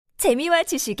재미와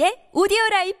지식의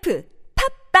오디오라이프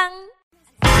팝빵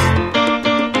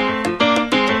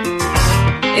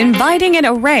Inviting an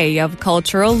array of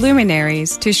cultural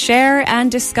luminaries to share and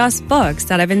discuss books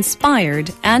that have inspired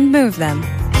and moved them.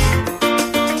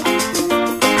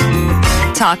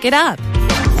 Talk It Up.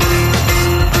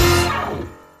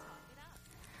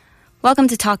 Welcome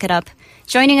to Talk It Up.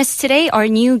 Joining us today are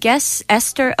new guests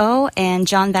Esther Oh and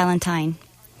John Valentine.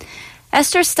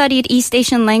 Esther studied East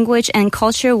Asian language and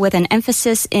culture with an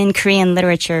emphasis in Korean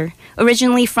literature.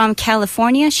 Originally from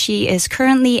California, she is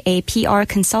currently a PR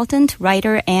consultant,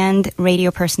 writer, and radio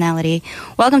personality.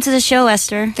 Welcome to the show,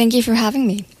 Esther. Thank you for having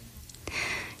me.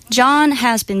 John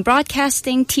has been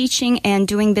broadcasting, teaching, and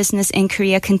doing business in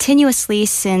Korea continuously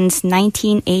since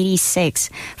 1986.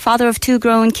 Father of two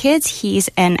grown kids, he's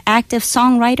an active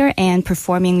songwriter and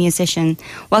performing musician.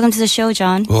 Welcome to the show,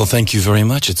 John. Well, thank you very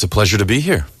much. It's a pleasure to be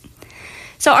here.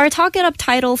 So our Talk It Up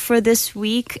title for this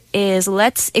week is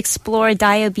Let's Explore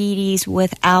Diabetes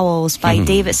with Owls by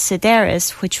David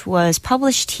Sedaris, which was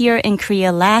published here in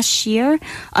Korea last year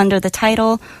under the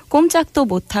title 꼼짝도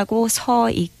못하고 서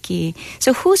있기.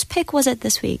 So whose pick was it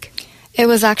this week? It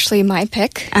was actually my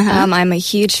pick. I'm a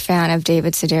huge fan of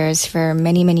David Sedaris for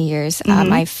many, many years.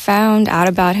 I found out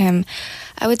about him,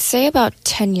 I would say about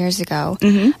 10 years ago.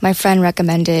 My friend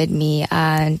recommended me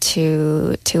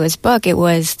to his book. It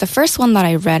was the first one that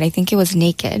I read. I think it was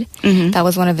Naked. That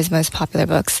was one of his most popular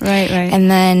books. Right. And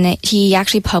then he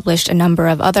actually published a number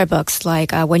of other books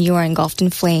like When You Are Engulfed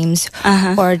in Flames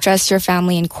or Dress Your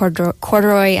Family in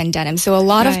Corduroy and Denim. So a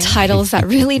lot of titles that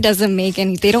really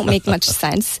they don't make much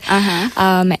sense.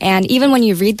 And even when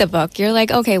you read the book, you're like,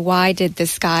 okay, why did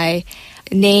this guy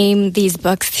name these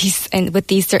books with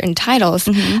these certain titles?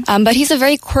 But he's a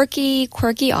very quirky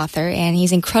author, and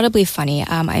he's incredibly funny.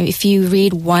 If you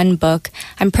read one book,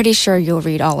 I'm pretty sure you'll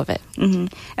read all of it. And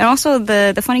also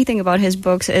the funny thing about his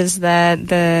books is that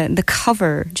the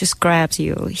cover just grabs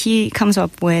you. He comes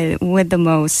up with the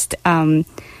most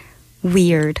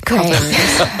weird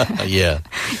covers. Yeah.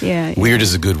 Weird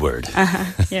is a good word.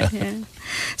 Yeah.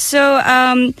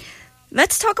 So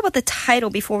let's talk about the title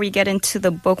before we get into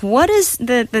the book. What is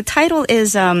the title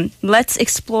is Let's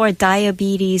Explore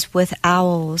Diabetes with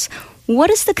Owls. What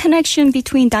is the connection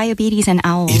between diabetes and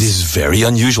owls? It is very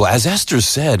unusual. As Esther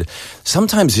said,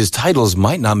 sometimes his titles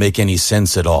might not make any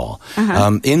sense at all.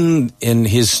 In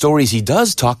his stories, he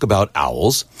does talk about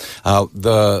owls.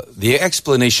 The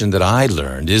explanation that I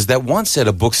learned is that once at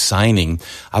a book signing,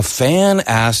 a fan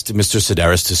asked Mr.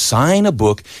 Sedaris to sign a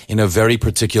book in a very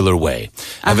particular way.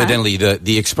 Evidently,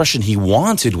 the expression he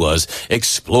wanted was,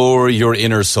 explore your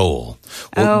inner soul.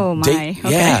 Well, okay.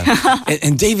 Yeah.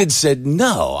 and David said,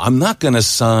 no, I'm not going to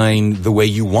sign the way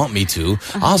you want me to.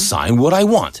 I'll sign what I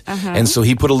want. And so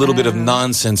he put a little bit of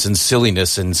nonsense and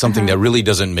silliness and something that really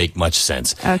doesn't make much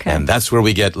sense. Okay. And that's where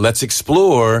we get, let's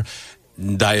explore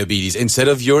diabetes. Instead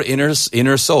of your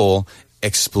inner soul,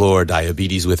 explore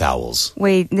diabetes with owls.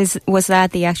 Wait, was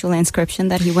that the actual inscription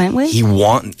that he went with?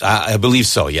 I believe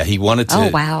so. Yeah, he wanted to. Oh,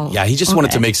 wow. Yeah, he just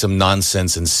wanted to make some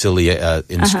nonsense and silly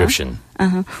inscription.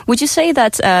 Would you say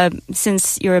that,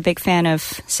 since you're a big fan of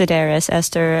Sedaris,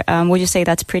 Esther, would you say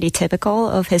that's pretty typical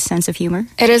of his sense of humor?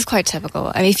 It is quite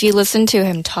typical. I mean, if you listen to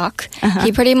him talk,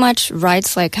 he pretty much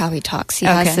writes like how he talks. He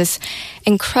has this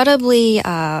incredibly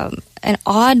an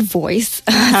odd voice,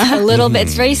 a little bit.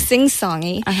 It's very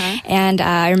sing-songy. And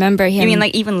I remember him... You mean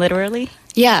like even literally?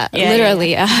 Yeah,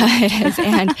 literally. It is.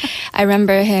 And I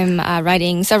remember him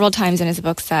writing several times in his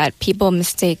books that people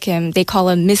mistake him, they call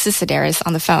him Mrs. Sedaris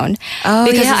on the phone. Oh,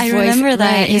 because yeah, I remember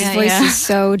that. Right, his voice is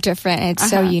so different and it's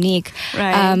so unique.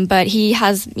 Right. But he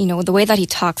has, the way that he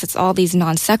talks, it's all these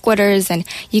non sequiturs, and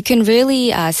you can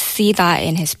really see that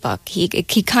in his book. He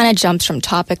kind of jumps from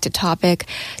topic to topic,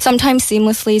 sometimes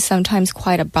seamlessly, sometimes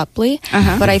quite abruptly.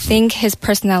 But I think his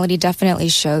personality definitely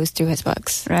shows through his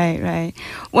books. Right.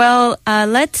 Well,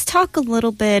 let's talk a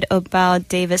little bit about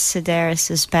David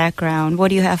Sedaris' background. What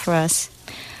do you have for us?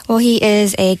 Well, he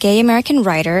is a gay American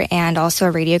writer and also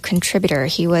a radio contributor.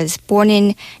 He was born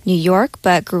in New York,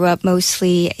 but grew up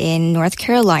mostly in North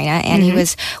Carolina. And he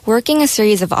was working a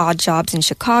series of odd jobs in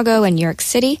Chicago and New York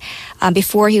City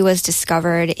before he was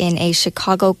discovered in a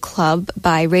Chicago club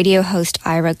by radio host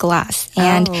Ira Glass.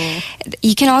 And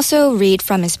you can also read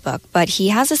from his book, but he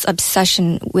has this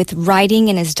obsession with writing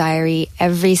in his diary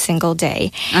every single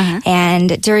day.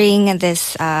 And during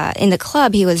this, in the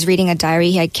club, he was reading a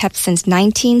diary he had kept since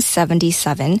 19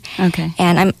 1977. Okay.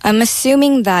 And I'm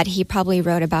assuming that he probably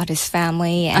wrote about his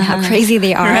family and how crazy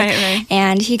they are. Right.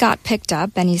 And he got picked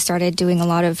up and he started doing a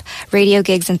lot of radio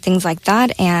gigs and things like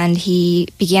that. And he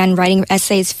began writing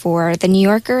essays for The New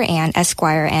Yorker and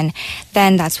Esquire. And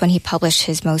then that's when he published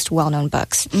his most well-known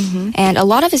books. And a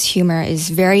lot of his humor is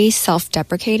very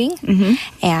self-deprecating.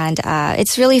 And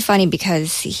it's really funny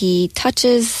because he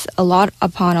touches a lot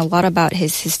about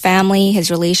his family, his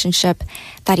relationship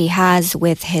that he has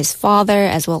with his father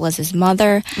as well as his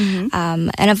mother.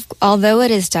 Although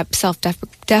it is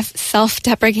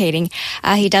self-deprecating,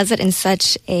 he does it in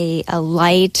such a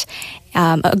light,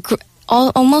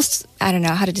 almost, I don't know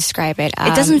how to describe it.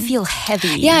 It doesn't feel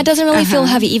heavy. Yeah, it doesn't really feel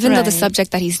heavy, even though the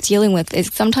subject that he's dealing with is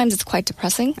sometimes it's quite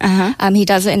depressing. He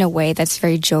does it in a way that's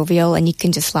very jovial, and you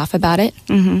can just laugh about it.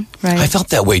 Right. I felt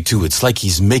that way too. It's like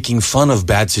he's making fun of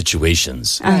bad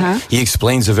situations. He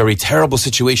explains a very terrible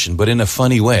situation, but in a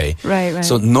funny way. Right.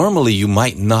 So normally you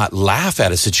might not laugh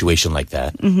at a situation like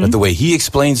that, but the way he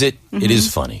explains it, it is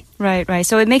funny. Right.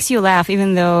 So it makes you laugh,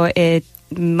 even though it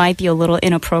might be a little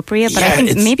inappropriate, but I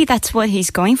think maybe that's what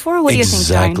he's going for. What do you think,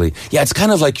 John? Exactly. Yeah, it's kind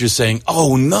of like you're saying,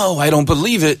 "Oh no, I don't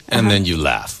believe it," and then you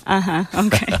laugh.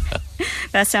 Okay.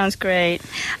 That sounds great.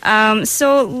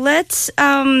 So let's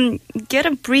get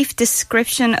a brief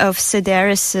description of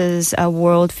Sedaris's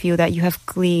worldview that you have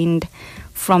gleaned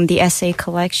from the essay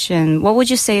collection. What would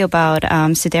you say about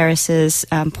Sedaris's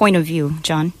point of view,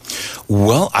 John?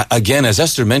 Well, again, as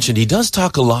Esther mentioned, he does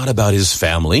talk a lot about his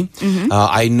family.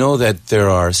 I know that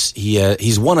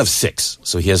he's one of 6,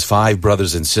 so he has 5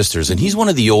 brothers and sisters, and he's one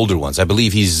of the older ones. I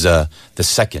believe he's the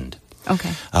second.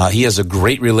 Okay. He has a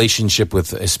great relationship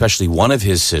with especially one of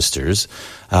his sisters.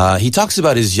 He talks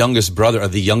about his youngest brother, or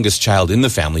the youngest child in the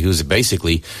family, who's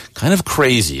basically kind of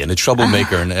crazy and a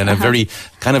troublemaker and a very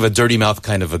kind of a dirty mouth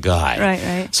kind of a guy.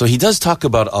 Right. So he does talk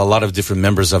about a lot of different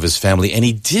members of his family, and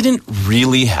he didn't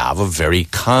really have a very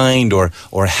kind or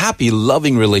happy,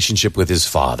 loving relationship with his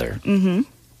father.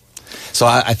 So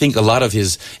I think a lot of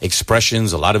his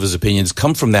expressions, a lot of his opinions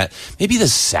come from that, maybe the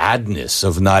sadness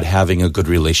of not having a good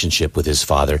relationship with his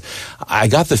father. I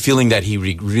got the feeling that he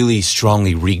really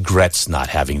strongly regrets not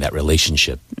having that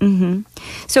relationship.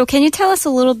 So can you tell us a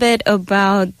little bit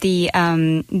about the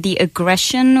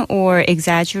aggression or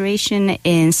exaggeration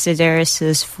in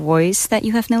Sedaris's voice that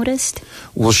you have noticed?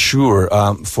 Well, sure.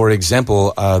 For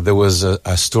example, there was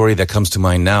a story that comes to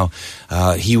mind now.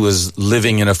 He was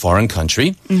living in a foreign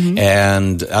country,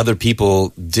 and other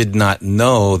people did not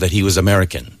know that he was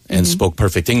American and spoke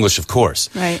perfect English, of course.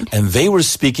 Right. And they were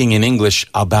speaking in English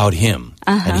about him,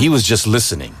 and he was just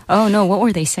listening. Oh, no. What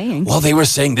were they saying? Well, they were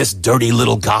saying this dirty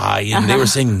little guy, and they were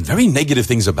saying very negative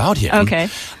things about him. Okay.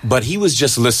 But he was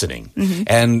just listening.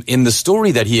 And in the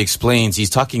story that he explains, he's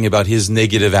talking about his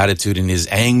negative attitude and his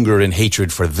anger and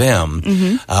hatred for them,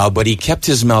 but he kept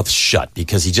his mouth shut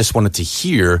because he just wanted to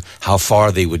hear how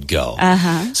far they would go.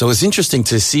 So it's interesting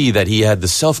to see that he had the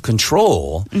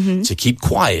self-control to keep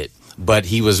quiet. But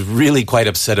he was really quite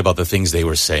upset about the things they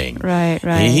were saying. Right.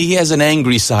 He has an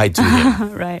angry side to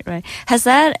him. Right. Has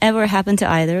that ever happened to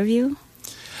either of you?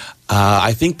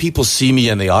 I think people see me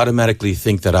and they automatically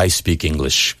think that I speak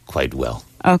English quite well.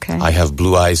 Okay. I have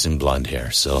blue eyes and blonde hair,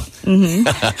 so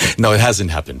no, it hasn't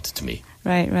happened to me.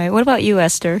 Right. What about you,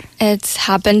 Esther? It's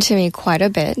happened to me quite a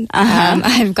bit.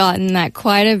 I've gotten that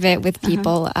quite a bit with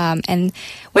people. And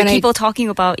when people talking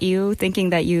about you,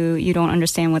 thinking that you don't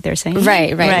understand what they're saying?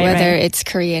 Right. Whether it's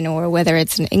Korean or whether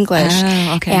it's in English.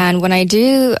 Oh, okay. And when I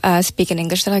do speak in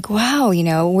English, they're like, wow,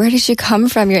 where did you come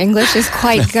from? Your English is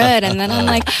quite good. And then I'm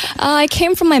like, I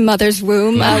came from my mother's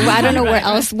womb. I don't know where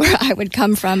I would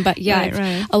come from. But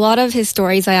yeah, a lot of his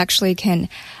stories I actually can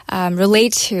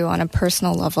relate to on a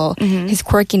personal level. His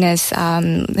quirkiness,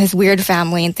 his weird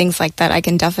family and things like that I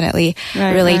can definitely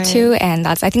relate to. And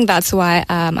I think that's why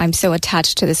I'm so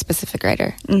attached to this specific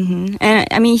writer. And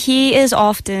I mean, he is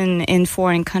often in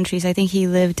foreign countries. I think he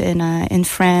lived in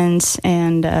France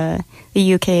and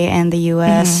the UK and the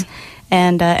US.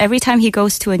 And every time he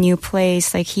goes to a new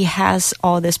place, like he has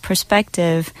all this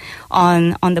perspective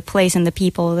on the place and the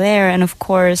people there. And of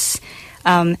course,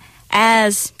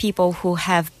 as people who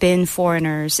have been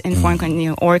foreigners in foreign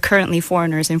countries, or currently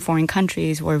foreigners in foreign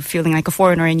countries, or feeling like a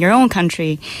foreigner in your own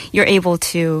country, you're able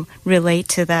to relate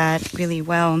to that really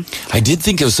well. I did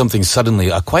think of something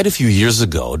suddenly. Quite a few years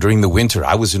ago, during the winter,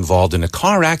 I was involved in a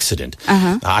car accident.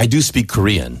 I do speak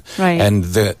Korean. Right. And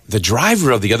the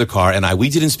driver of the other car and we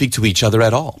didn't speak to each other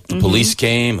at all. The police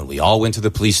came, and we all went to the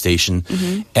police station.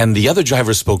 And the other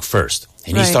driver spoke first.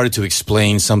 And he started to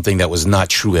explain something that was not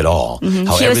true at all.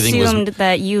 How He everything assumed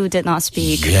that you did not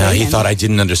speak. Yeah, he Korean. thought I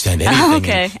didn't understand anything.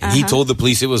 Okay. And he told the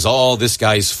police it was all this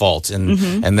guy's fault. And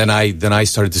then I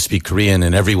started to speak Korean,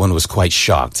 and everyone was quite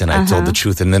shocked. And I told the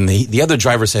truth. And then the other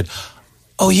driver said,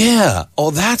 "Oh yeah,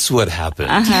 oh that's what happened."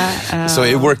 So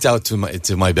it worked out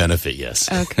to my benefit. Yes.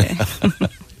 Okay.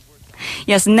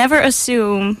 Yes, never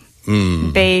assume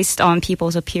based on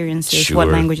people's appearances what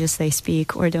Sure. languages they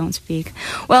speak or don't speak.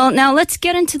 Well, now let's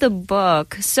get into the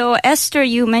book. So, Esther,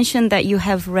 you mentioned that you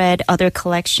have read other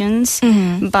collections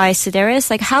by Sedaris.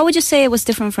 Like, how would you say it was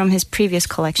different from his previous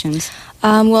collections?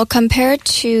 Well, compared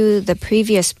to the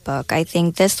previous book, I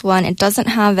think this one, it doesn't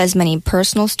have as many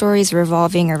personal stories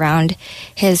revolving around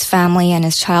his family and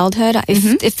his childhood.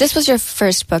 If this was your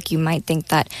first book, you might think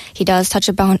that he does touch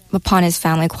upon his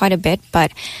family quite a bit, but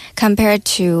compared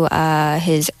to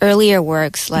his earlier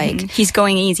works, like... He's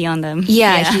going easy on them.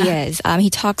 Yeah, he is. He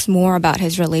talks more about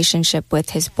his relationship with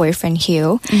his boyfriend,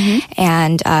 Hugh,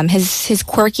 and his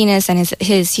quirkiness, and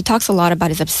he talks a lot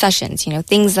about his obsessions,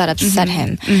 things that upset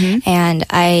him. And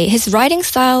his writing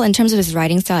style, in terms of his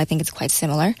writing style, I think it's quite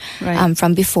similar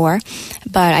from before.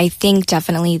 But I think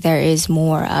definitely there is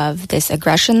more of this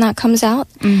aggression that comes out,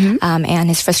 and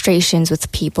his frustrations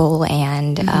with people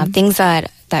and things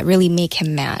that really make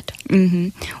him mad.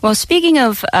 Well, speaking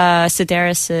of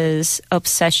Sedaris's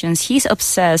obsessions, he's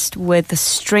obsessed with the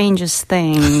strangest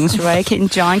things, right?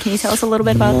 John, can you tell us a little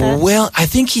bit about that? Well, I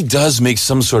think he does make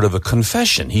some sort of a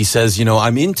confession. He says,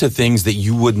 I'm into things that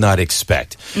you would not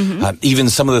expect. Even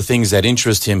some of the things that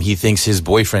interest him, he thinks his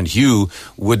boyfriend Hugh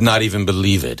would not even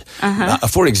believe it.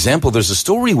 For example, there's a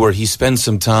story where he spends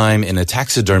some time in a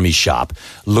taxidermy shop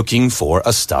looking for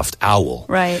a stuffed owl.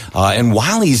 Right. And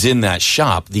while he's in that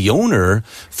shop, the owner,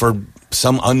 for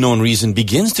some unknown reason,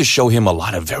 begins to show him a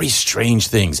lot of very strange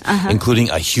things, including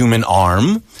a human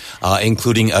arm,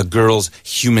 including a girl's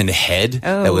human head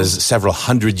that was several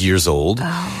hundred years old.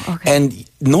 And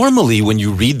normally when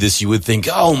you read this, you would think,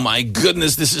 oh my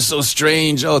goodness, this is so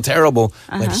strange, oh terrible.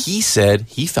 But he said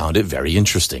he found it very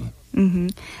interesting.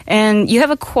 And you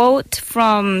have a quote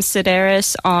from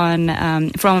Sedaris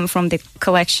on from the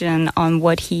collection on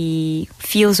what he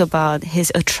feels about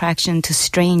his attraction to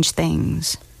strange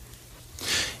things.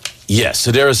 Yes,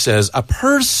 Sedaris says, a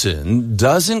person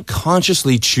doesn't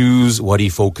consciously choose what he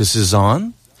focuses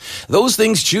on. Those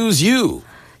things choose you.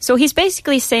 So he's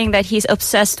basically saying that he's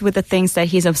obsessed with the things that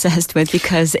he's obsessed with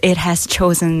because they have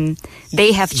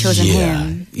chosen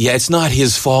him. Yeah, it's not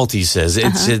his fault, he says.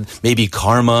 It's maybe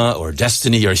karma or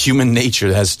destiny or human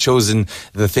nature has chosen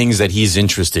the things that he's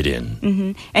interested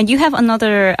in. And you have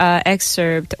another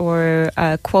excerpt or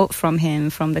quote from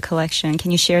him from the collection. Can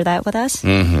you share that with us?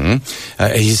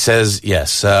 He says,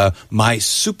 yes, my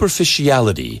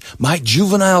superficiality, my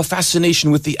juvenile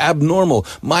fascination with the abnormal,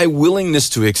 my willingness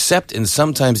to accept and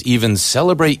sometimes even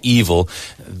celebrate evil.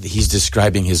 He's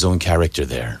describing his own character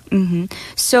there.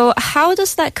 So how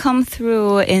does that come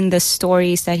through in the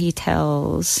stories that he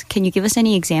tells? Can you give us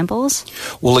any examples?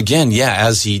 Well, again,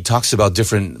 as he talks about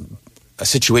different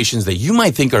situations that you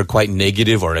might think are quite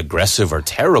negative or aggressive or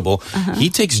terrible, he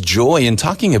takes joy in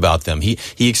talking about them. He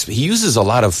uses a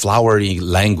lot of flowery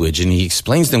language and he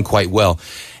explains them quite well.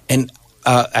 And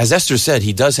as Esther said,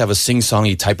 he does have a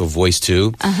sing-songy type of voice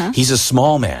too. He's a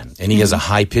small man and he has a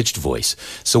high-pitched voice.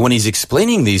 So when he's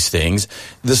explaining these things,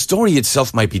 the story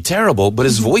itself might be terrible, but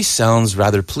his voice sounds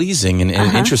rather pleasing and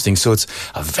interesting. So it's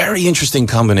a very interesting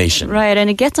combination. Right, and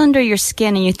it gets under your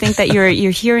skin and you think that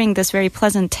you're hearing this very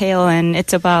pleasant tale and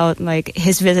it's about like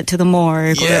his visit to the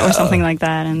morgue or something like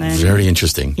that. And then very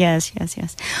interesting. Yes.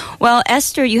 Well,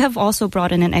 Esther, you have also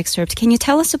brought in an excerpt. Can you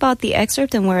tell us about the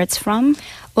excerpt and where it's from?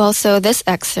 Well, so this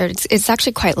excerpt, it's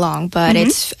actually quite long, but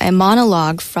it's a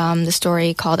monologue from the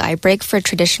story called I Break for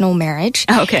Traditional Marriage.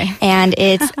 Okay. And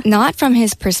it's not from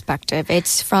his perspective.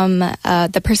 It's from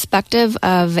the perspective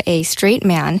of a straight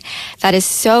man that is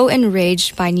so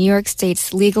enraged by New York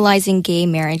State's legalizing gay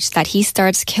marriage that he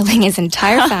starts killing his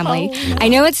entire family. I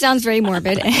know it sounds very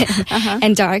morbid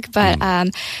and dark, but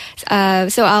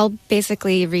so I'll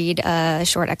basically read a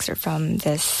short excerpt from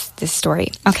this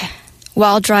story. Okay.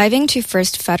 While driving to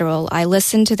First Federal, I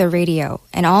listened to the radio,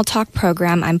 an all-talk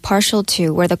program I'm partial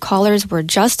to where the callers were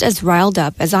just as riled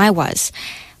up as I was.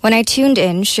 When I tuned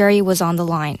in, Sherry was on the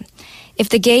line. If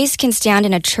the gays can stand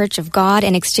in a church of God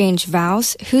and exchange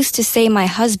vows, who's to say my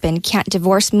husband can't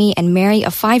divorce me and marry a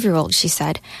 5-year-old, she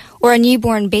said. Or a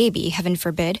newborn baby, heaven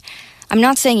forbid. I'm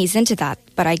not saying he's into that,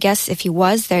 but I guess if he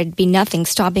was, there'd be nothing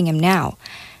stopping him now.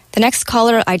 The next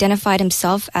caller identified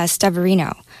himself as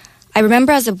Stavarino. I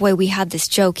remember as a boy we had this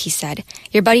joke, he said.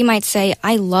 Your buddy might say,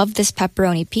 I love this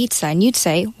pepperoni pizza, and you'd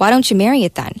say, why don't you marry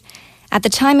it then? At the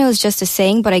time it was just a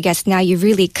saying, but I guess now you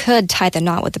really could tie the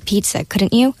knot with the pizza,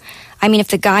 couldn't you? I mean, if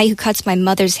the guy who cuts my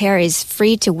mother's hair is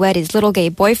free to wed his little gay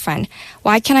boyfriend,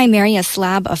 why can't I marry a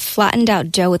slab of flattened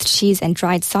out dough with cheese and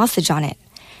dried sausage on it?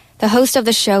 The host of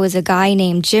the show is a guy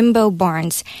named Jimbo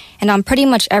Barnes, and on pretty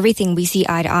much everything we see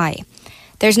eye to eye.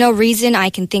 There's no reason I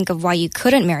can think of why you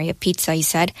couldn't marry a pizza, he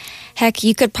said. Heck,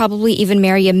 you could probably even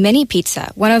marry a mini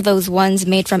pizza, one of those ones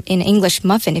made from an English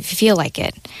muffin if you feel like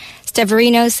it.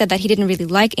 Severino said that he didn't really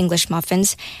like English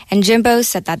muffins, and Jimbo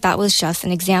said that that was just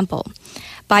an example.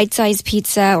 Bite-sized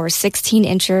pizza or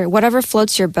 16-incher, whatever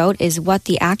floats your boat is what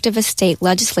the activist state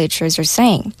legislatures are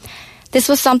saying. This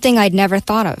was something I'd never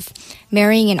thought of.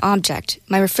 Marrying an object,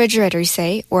 my refrigerator,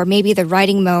 say, or maybe the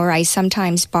riding mower I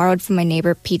sometimes borrowed from my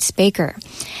neighbor Pete's baker.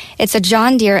 It's a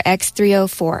John Deere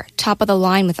X304, top of the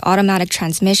line with automatic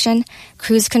transmission,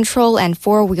 cruise control, and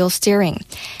four-wheel steering.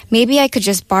 Maybe I could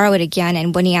just borrow it again,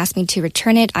 and when he asked me to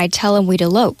return it, I'd tell him we'd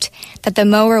eloped, that the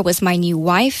mower was my new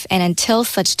wife, and until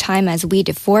such time as we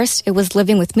divorced, it was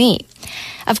living with me.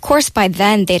 Of course, by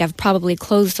then, they'd have probably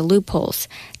closed the loopholes,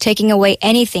 taking away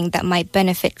anything that might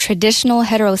benefit traditional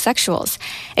heterosexuals,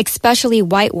 especially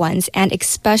white ones, and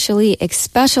especially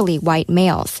white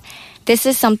males. This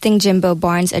is something Jimbo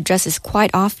Barnes addresses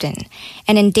quite often.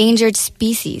 An endangered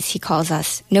species, he calls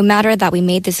us, no matter that we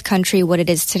made this country what it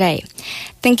is today.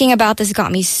 Thinking about this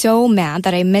got me so mad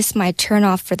that I missed my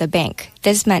turnoff for the bank.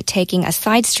 This meant taking a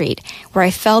side street where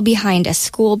I fell behind a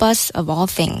school bus of all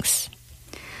things.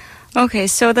 Okay,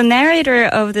 so the narrator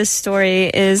of this story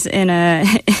is in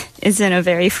a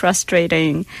very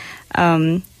frustrating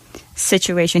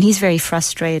situation. He's very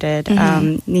frustrated,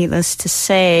 needless to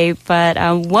say. But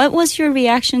what was your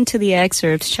reaction to the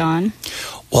excerpt, Sean?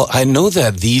 Well, I know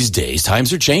that these days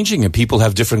times are changing and people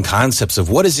have different concepts of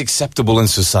what is acceptable in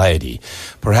society.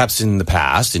 Perhaps in the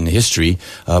past, in history,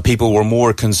 people were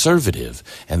more conservative.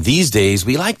 And these days,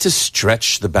 we like to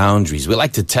stretch the boundaries. We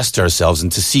like to test ourselves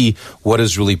and to see what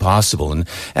is really possible. And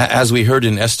as we heard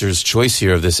in Esther's choice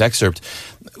here of this excerpt,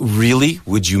 really,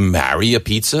 would you marry a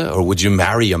pizza or would you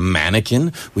marry a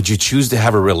mannequin? Would you choose to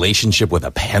have a relationship with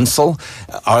a pencil?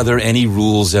 Are there any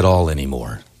rules at all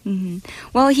anymore? Mm-hmm.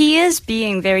 Well, he is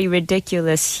being very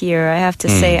ridiculous here, I have to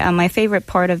say. My favorite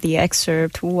part of the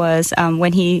excerpt was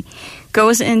when he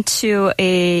goes into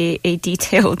a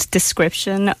detailed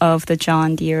description of the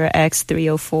John Deere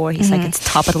X304. He's like, it's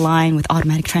top of the line with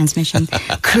automatic transmission,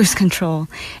 cruise control,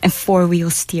 and four-wheel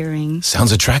steering.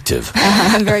 Sounds attractive.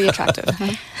 Very attractive.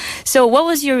 So what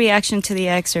was your reaction to the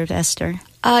excerpt, Esther?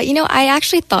 I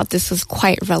actually thought this was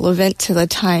quite relevant to the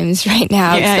times right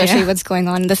now, especially what's going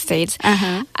on in the States.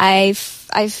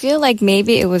 I feel like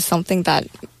maybe it was something that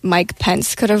Mike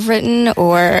Pence could have written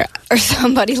or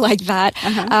somebody like that.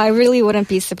 I really wouldn't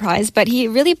be surprised. But he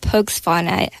really pokes fun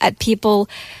at people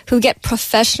who get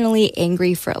professionally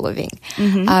angry for a living.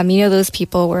 Those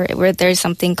people where there's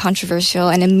something controversial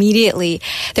and immediately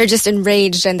they're just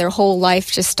enraged and their whole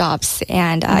life just stops.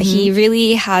 And he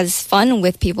really has fun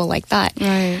with people like that.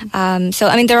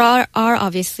 Right. There are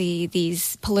obviously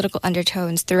these political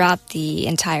undertones throughout the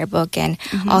entire book and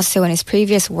also in his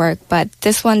previous work. But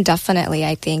this one definitely,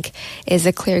 I think, is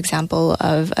a clear example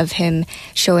of him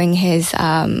showing his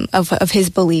of his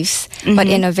beliefs, but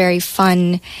in a very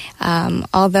fun,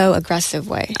 although aggressive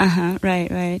way.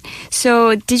 Right.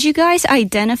 So, did you guys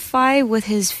identify with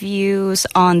his views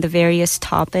on the various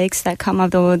topics that come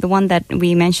up? The one that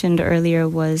we mentioned earlier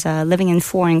was living in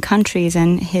foreign countries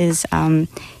and his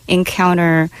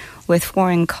encounter with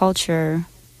foreign culture.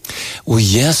 Well,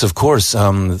 yes, of course.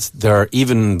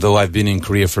 Even though I've been in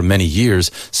Korea for many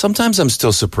years, sometimes I'm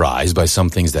still surprised by some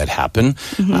things that happen.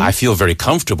 I feel very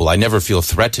comfortable. I never feel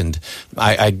threatened.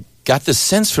 I got the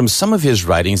sense from some of his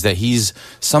writings that he's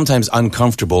sometimes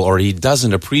uncomfortable or he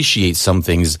doesn't appreciate some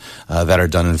things that are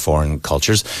done in foreign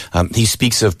cultures. He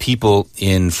speaks of people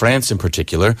in France in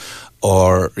particular,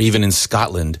 or even in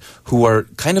Scotland, who are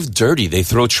kind of dirty. They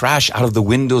throw trash out of the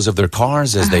windows of their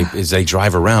cars as they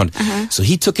drive around. So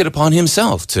he took it upon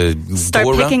himself to start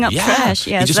go around. Picking up trash.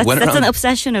 Yes, that's an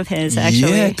obsession of his,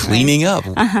 actually. Yeah, cleaning up.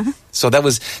 So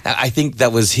I think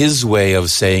that was his way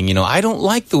of saying, I don't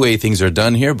like the way things are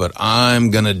done here, but I'm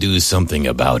going to do something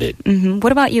about it.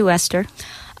 What about you, Esther?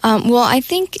 Well, I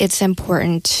think it's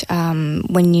important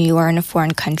when you are in a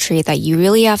foreign country that you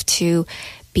really have to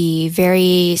be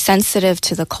very sensitive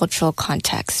to the cultural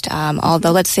context.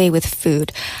 Although, let's say with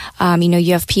food,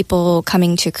 you have people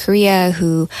coming to Korea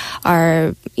who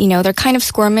are, they're kind of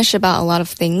squirmish about a lot of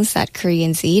things that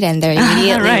Koreans eat, and they're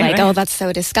immediately oh, that's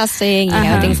so disgusting,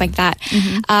 things like that.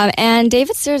 And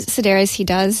David Sedaris, he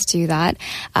does do that.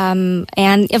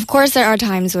 And of course, there are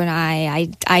times when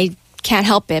I can't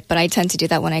help it, but I tend to do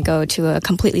that when I go to a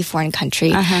completely foreign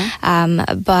country.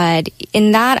 But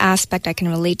in that aspect, I can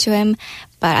relate to him.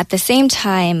 But at the same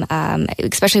time,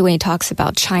 especially when he talks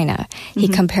about China, he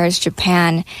compares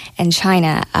Japan and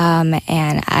China.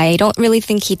 And I don't really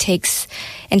think he takes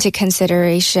into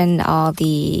consideration all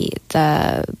the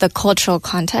cultural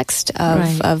context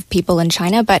of people in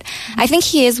China. But I think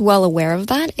he is well aware of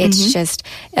that. It's just,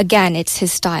 again, it's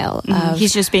his style.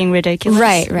 He's just being ridiculous.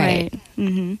 Right.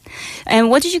 And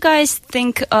what did you guys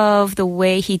think of the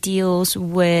way he deals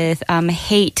with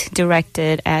hate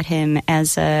directed at him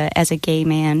as a gay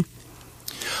man?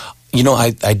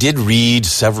 I did read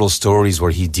several stories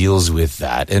where he deals with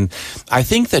that. And I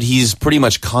think that he's pretty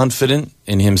much confident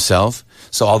in himself.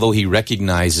 So although he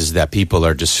recognizes that people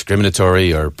are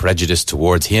discriminatory or prejudiced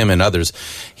towards him and others,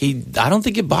 I don't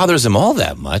think it bothers him all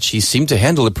that much. He seemed to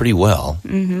handle it pretty well.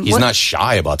 He's not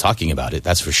shy about talking about it,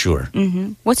 that's for sure.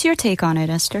 What's your take on it,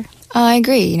 Esther? I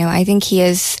agree. I think he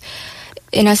is,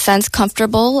 in a sense,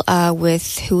 comfortable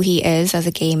with who he is as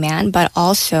a gay man, but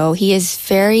also he is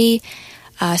very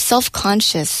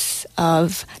self-conscious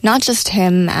of not just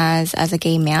him as a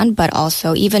gay man, but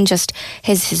also even just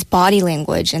his body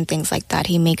language and things like that.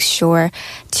 He makes sure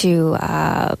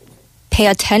to pay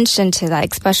attention to that,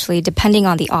 especially depending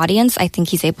on the audience. I think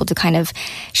he's able to kind of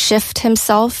shift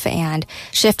himself and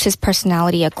shift his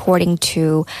personality according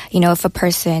to, if a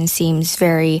person seems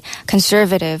very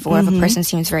conservative or if a person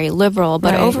seems very liberal.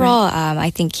 But overall,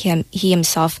 I think he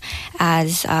himself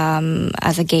as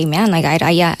a gay man,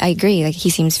 I agree. He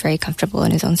seems very comfortable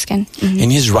in his own skin.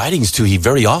 In his writings too, he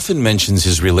very often mentions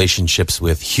his relationships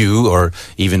with Hugh or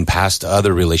even past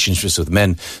other relationships with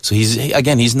men. So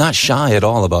he's not shy at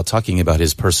all about talking about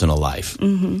his personal life.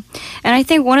 And I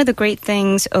think one of the great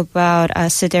things about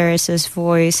Sedaris'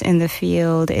 voice in the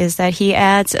field is that he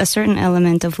adds a certain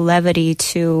element of levity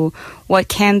to what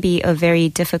can be a very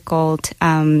difficult,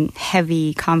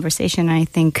 heavy conversation. I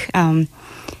think,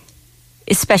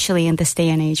 especially in this day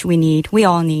and age, we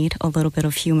all need a little bit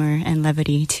of humor and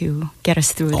levity to get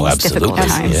us through these difficult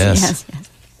times. Yes.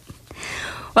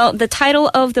 Well, the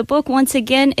title of the book, once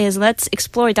again, is Let's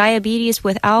Explore Diabetes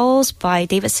with Owls by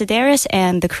David Sedaris,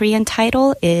 and the Korean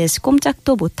title is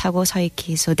꼼짝도 못하고 서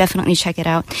있기. So definitely check it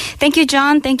out. Thank you,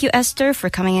 John. Thank you, Esther, for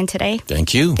coming in today.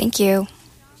 Thank you. Thank you.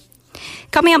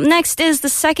 Coming up next is the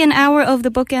second hour of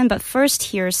the bookend, but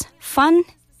first, here's Fun,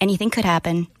 Anything Could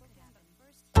Happen.